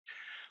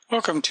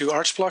Welcome to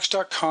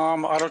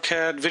artsblocks.com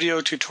AutoCAD video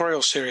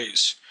tutorial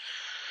series.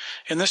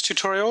 In this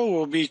tutorial,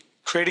 we'll be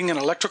creating an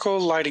electrical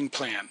lighting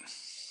plan.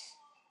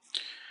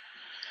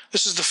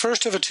 This is the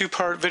first of a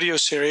two-part video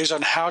series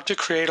on how to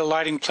create a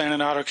lighting plan in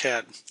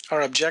AutoCAD.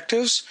 Our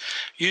objectives: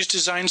 use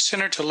Design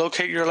Center to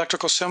locate your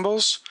electrical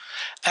symbols,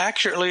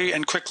 accurately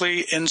and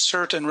quickly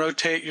insert and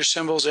rotate your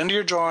symbols into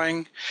your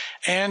drawing,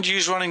 and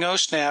use running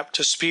OSnap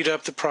to speed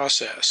up the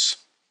process.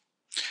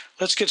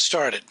 Let's get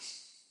started.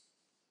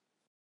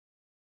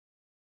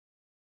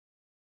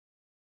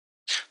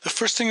 The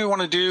first thing we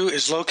want to do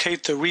is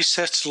locate the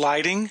recessed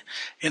lighting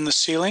in the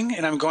ceiling,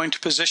 and I'm going to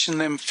position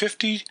them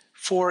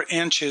 54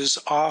 inches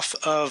off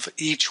of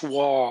each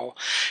wall.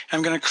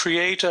 I'm going to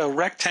create a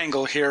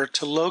rectangle here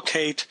to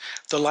locate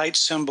the light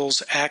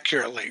symbols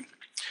accurately.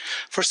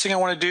 First thing I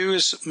want to do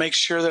is make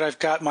sure that I've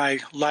got my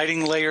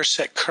lighting layer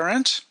set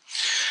current,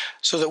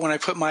 so that when I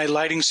put my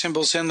lighting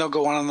symbols in, they'll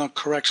go on the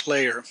correct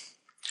layer.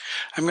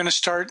 I'm going to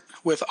start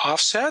with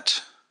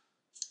offset.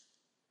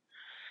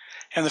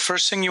 And the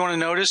first thing you want to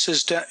notice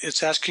is that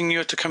it's asking you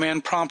at the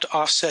command prompt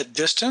offset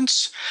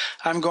distance.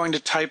 I'm going to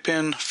type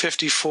in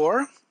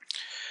 54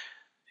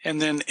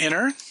 and then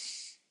enter. And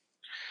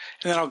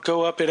then I'll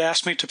go up. It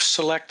asks me to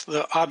select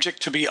the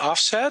object to be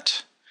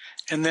offset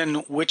and then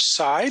which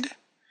side.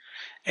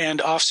 And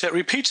offset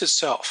repeats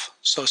itself.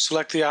 So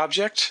select the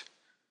object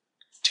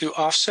to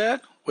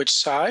offset, which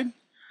side.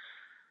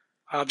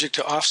 Object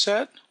to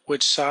offset,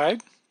 which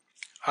side.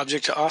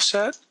 Object to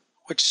offset,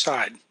 which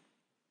side.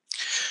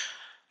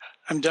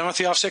 I'm done with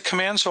the offset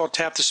command, so I'll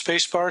tap the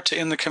space bar to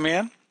end the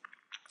command.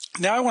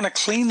 Now I want to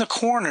clean the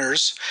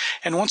corners,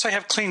 and once I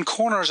have clean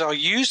corners, I'll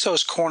use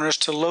those corners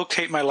to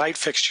locate my light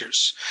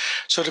fixtures.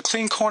 So to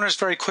clean corners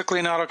very quickly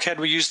in AutoCAD,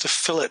 we use the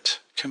fillet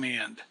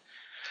command.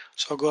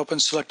 So I'll go up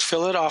and select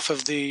fillet off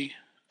of the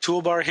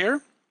toolbar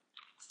here.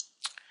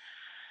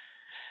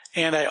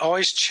 And I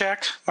always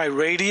check my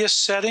radius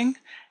setting,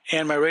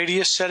 and my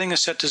radius setting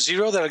is set to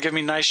 0. That'll give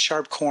me nice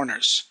sharp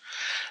corners.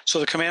 So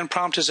the command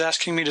prompt is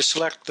asking me to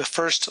select the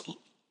first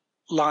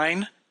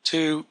line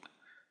to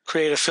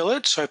create a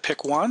fillet. So I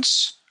pick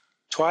once,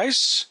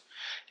 twice,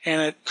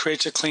 and it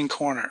creates a clean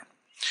corner.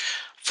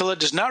 Fillet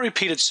does not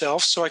repeat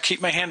itself, so I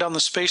keep my hand on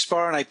the space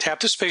bar and I tap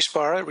the space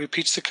bar. It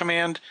repeats the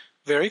command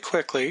very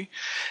quickly.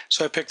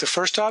 So I pick the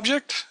first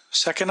object,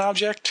 second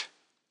object,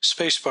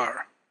 space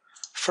bar.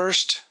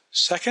 First,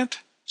 second,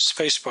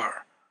 space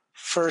bar.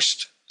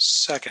 First,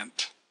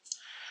 second.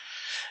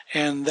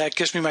 And that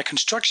gives me my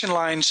construction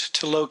lines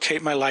to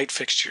locate my light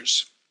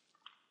fixtures.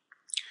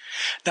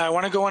 Now I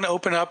want to go and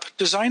open up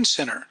Design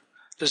Center.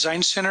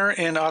 Design Center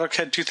in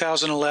AutoCAD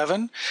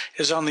 2011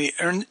 is on the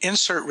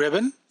Insert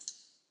ribbon.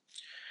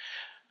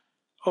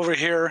 Over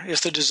here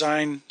is the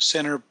Design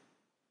Center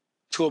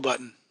tool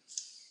button.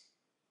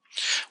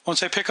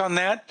 Once I pick on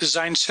that,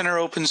 Design Center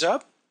opens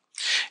up.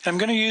 I'm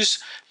going to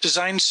use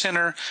Design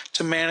Center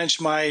to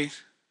manage my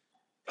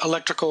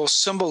electrical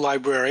symbol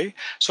library.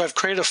 So I've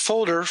created a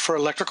folder for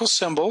electrical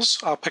symbols.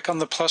 I'll pick on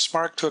the plus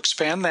mark to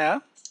expand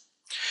that.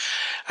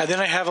 And then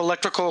I have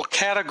electrical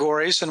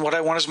categories, and what I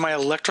want is my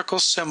electrical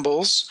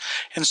symbols.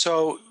 And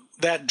so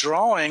that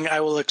drawing I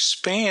will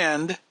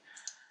expand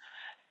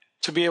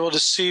to be able to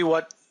see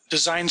what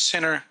Design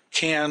Center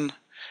can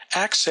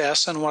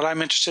access, and what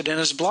I'm interested in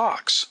is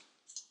blocks.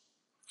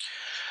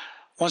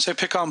 Once I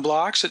pick on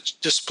blocks, it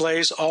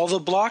displays all the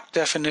block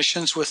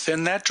definitions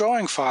within that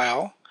drawing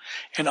file.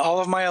 And all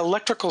of my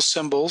electrical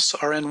symbols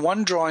are in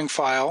one drawing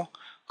file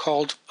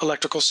called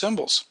electrical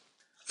symbols.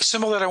 The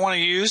symbol that I want to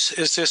use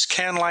is this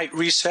can light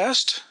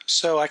recessed,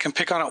 so I can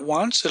pick on it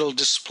once. It'll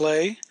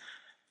display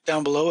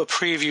down below a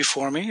preview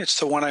for me. It's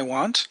the one I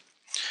want.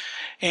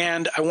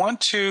 And I want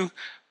to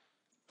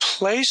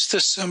place the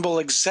symbol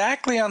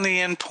exactly on the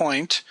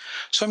endpoint,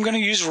 so I'm going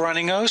to use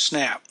running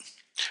OSnap.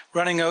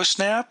 Running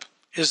OSnap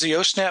is the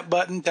OSnap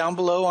button down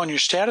below on your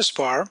status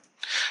bar.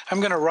 I'm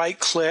going to right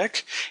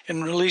click.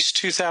 In release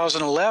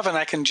 2011,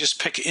 I can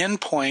just pick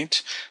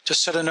endpoint to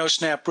set an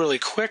OSnap really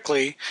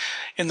quickly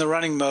in the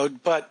running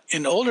mode, but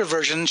in older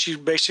versions you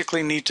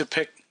basically need to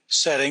pick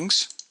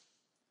settings,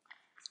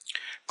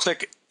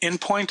 click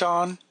endpoint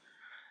on,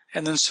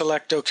 and then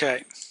select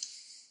OK.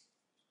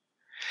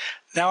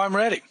 Now I'm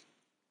ready.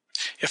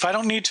 If I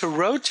don't need to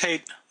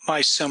rotate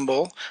my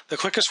symbol, the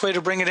quickest way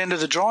to bring it into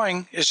the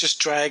drawing is just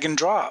drag and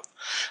drop.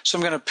 So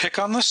I'm going to pick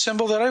on the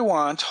symbol that I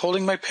want,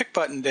 holding my pick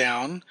button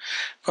down. I'm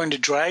going to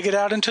drag it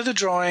out into the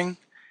drawing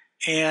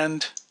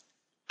and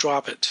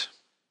drop it.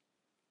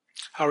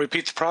 I'll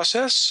repeat the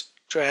process.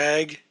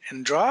 Drag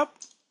and drop,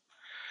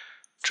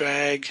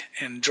 drag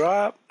and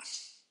drop,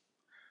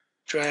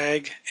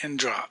 drag and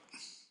drop.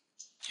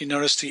 You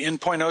notice the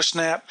endpoint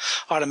OSnap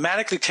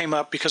automatically came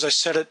up because I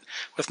set it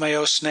with my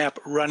OSnap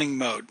running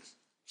mode.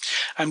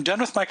 I'm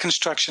done with my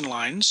construction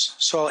lines,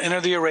 so I'll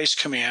enter the erase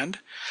command.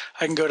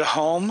 I can go to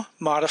Home,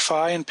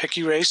 Modify, and pick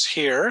Erase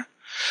here.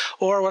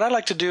 Or what I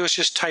like to do is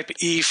just type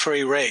E for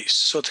erase.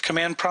 So at the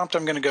command prompt,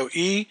 I'm going to go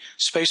E,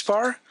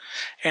 spacebar,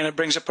 and it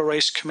brings up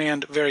erase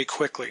command very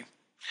quickly.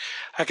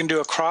 I can do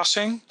a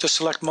crossing to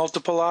select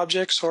multiple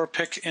objects or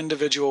pick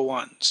individual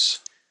ones.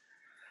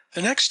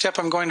 The next step,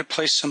 I'm going to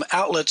place some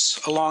outlets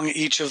along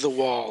each of the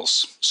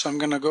walls. So I'm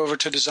going to go over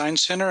to Design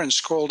Center and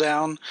scroll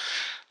down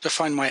to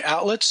find my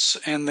outlets,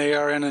 and they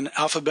are in an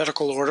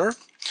alphabetical order.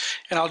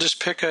 And I'll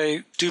just pick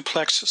a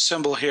duplex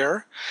symbol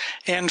here.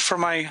 And for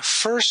my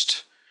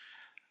first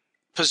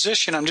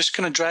position, I'm just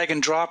going to drag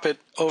and drop it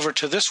over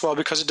to this wall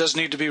because it does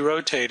need to be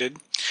rotated.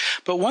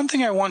 But one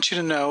thing I want you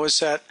to know is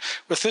that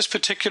with this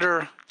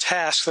particular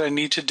task that I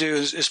need to do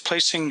is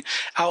placing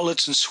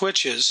outlets and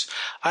switches,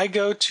 I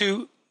go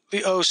to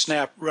the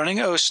OSNAP, running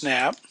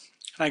OSNAP,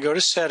 and I go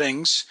to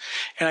Settings,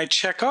 and I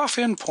check off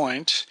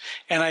Endpoint,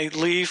 and I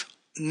leave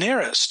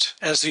Nearest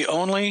as the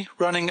only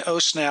running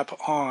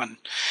OSNAP on.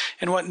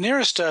 And what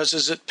Nearest does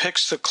is it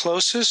picks the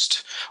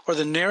closest or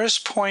the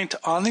nearest point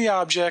on the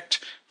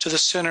object to the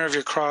center of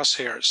your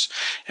crosshairs.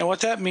 And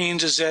what that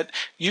means is that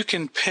you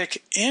can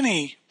pick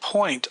any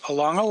point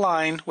along a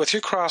line with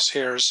your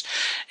crosshairs,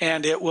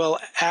 and it will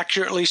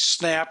accurately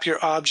snap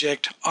your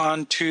object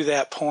onto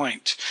that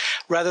point,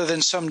 rather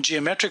than some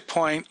geometric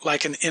point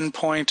like an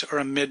endpoint or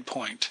a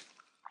midpoint.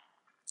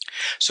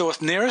 So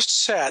with Nearest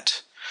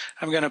set,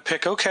 I'm going to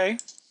pick OK,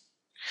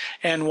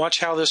 and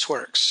watch how this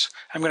works.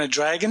 I'm going to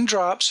drag and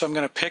drop, so I'm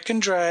going to pick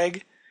and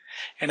drag,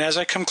 and as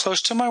I come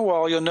close to my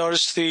wall, you'll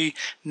notice the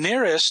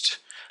nearest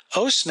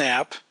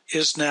OSNAP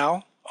is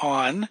now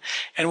on,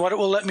 and what it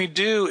will let me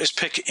do is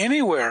pick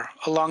anywhere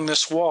along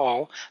this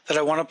wall that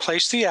I want to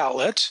place the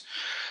outlet.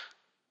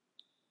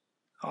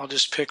 I'll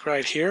just pick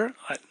right here,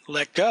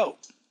 let go.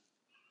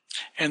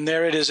 And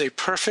there it is, a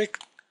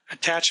perfect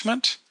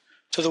attachment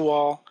to the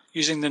wall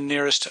using the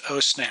nearest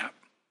OSNAP.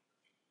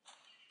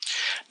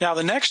 Now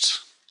the next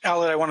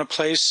outlet I want to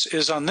place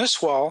is on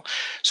this wall,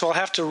 so I'll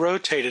have to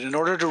rotate it. In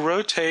order to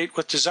rotate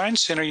with Design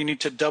Center, you need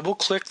to double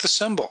click the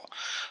symbol.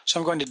 So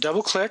I'm going to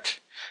double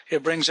click.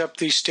 It brings up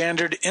the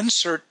standard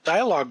insert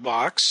dialog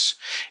box,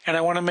 and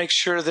I want to make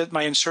sure that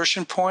my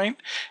insertion point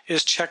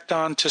is checked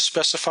on to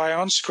specify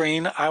on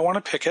screen. I want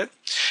to pick it,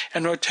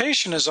 and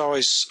rotation is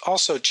always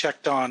also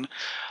checked on.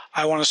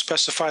 I want to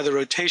specify the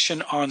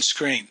rotation on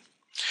screen.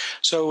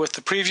 So with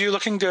the preview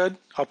looking good,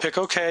 I'll pick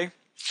OK.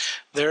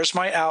 There's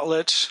my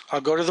outlet. I'll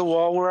go to the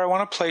wall where I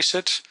want to place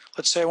it.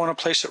 Let's say I want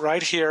to place it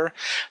right here.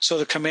 So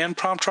the command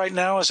prompt right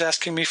now is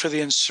asking me for the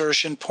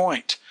insertion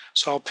point.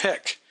 So I'll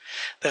pick.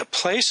 That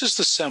places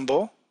the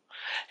symbol,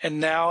 and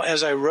now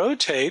as I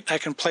rotate, I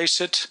can place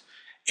it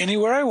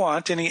anywhere I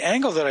want, any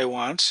angle that I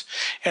want,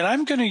 and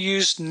I'm going to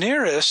use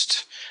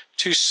Nearest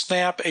to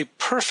snap a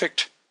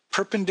perfect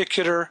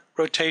perpendicular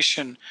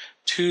rotation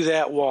to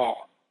that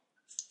wall.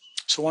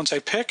 So once I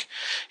pick,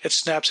 it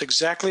snaps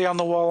exactly on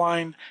the wall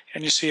line,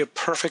 and you see a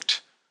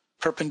perfect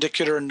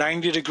perpendicular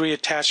 90-degree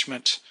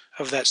attachment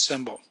of that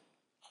symbol.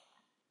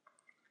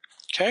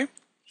 Okay,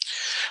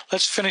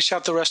 let's finish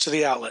out the rest of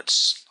the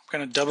outlets. I'm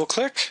going to double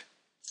click,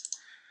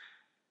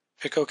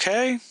 pick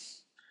OK,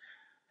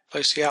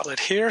 place the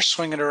outlet here,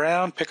 swing it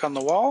around, pick on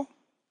the wall,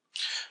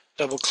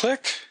 double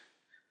click,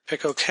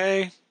 pick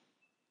OK,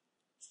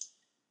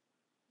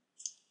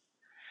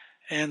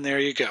 and there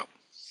you go.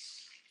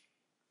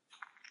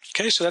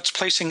 Okay, so that's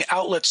placing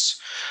outlets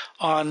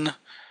on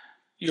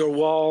your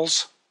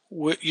walls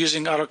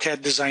using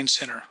AutoCAD Design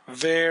Center.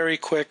 Very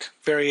quick,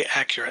 very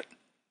accurate.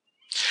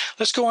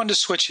 Let's go on to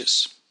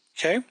switches.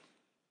 Okay.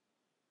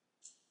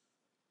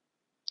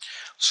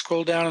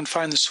 Scroll down and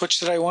find the switch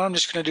that I want. I'm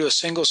just going to do a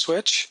single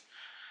switch.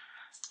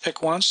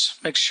 Pick once,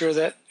 make sure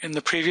that in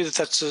the preview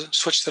that's the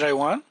switch that I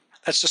want.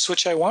 That's the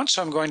switch I want,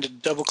 so I'm going to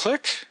double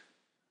click,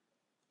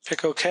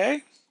 pick OK.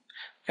 I'm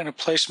going to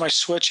place my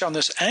switch on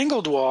this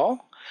angled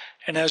wall,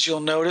 and as you'll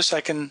notice,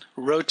 I can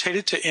rotate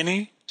it to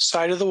any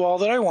side of the wall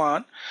that I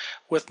want.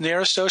 With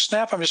Nearest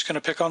OSNAP, I'm just going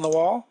to pick on the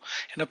wall,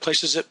 and it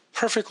places it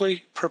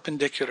perfectly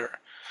perpendicular.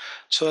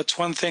 So that's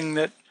one thing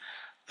that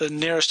the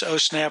Nearest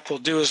OSNAP will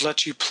do, is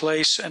let you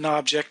place an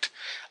object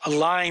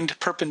aligned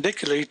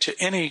perpendicularly to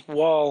any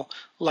wall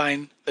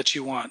line that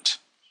you want.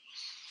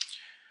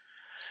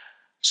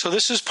 So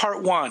this is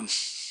part one.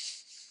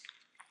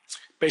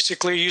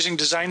 Basically using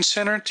Design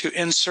Center to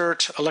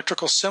insert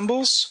electrical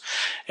symbols,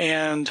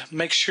 and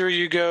make sure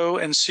you go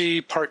and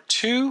see part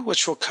two,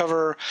 which will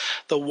cover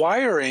the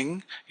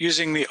wiring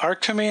using the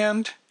arc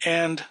command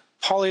and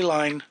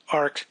polyline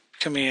arc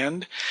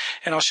command,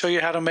 and I'll show you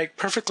how to make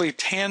perfectly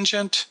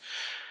tangent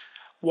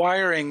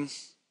wiring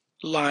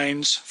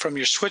lines from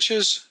your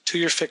switches to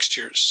your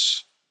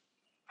fixtures.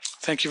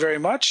 Thank you very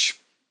much.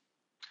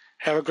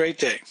 Have a great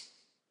day.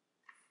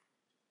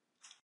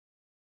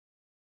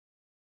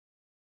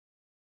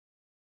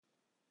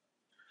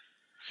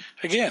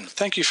 Again,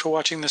 thank you for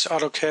watching this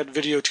AutoCAD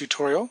video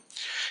tutorial.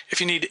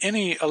 If you need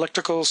any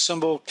electrical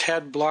symbol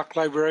CAD block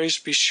libraries,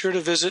 be sure to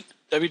visit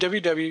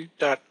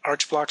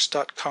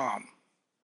www.archblocks.com.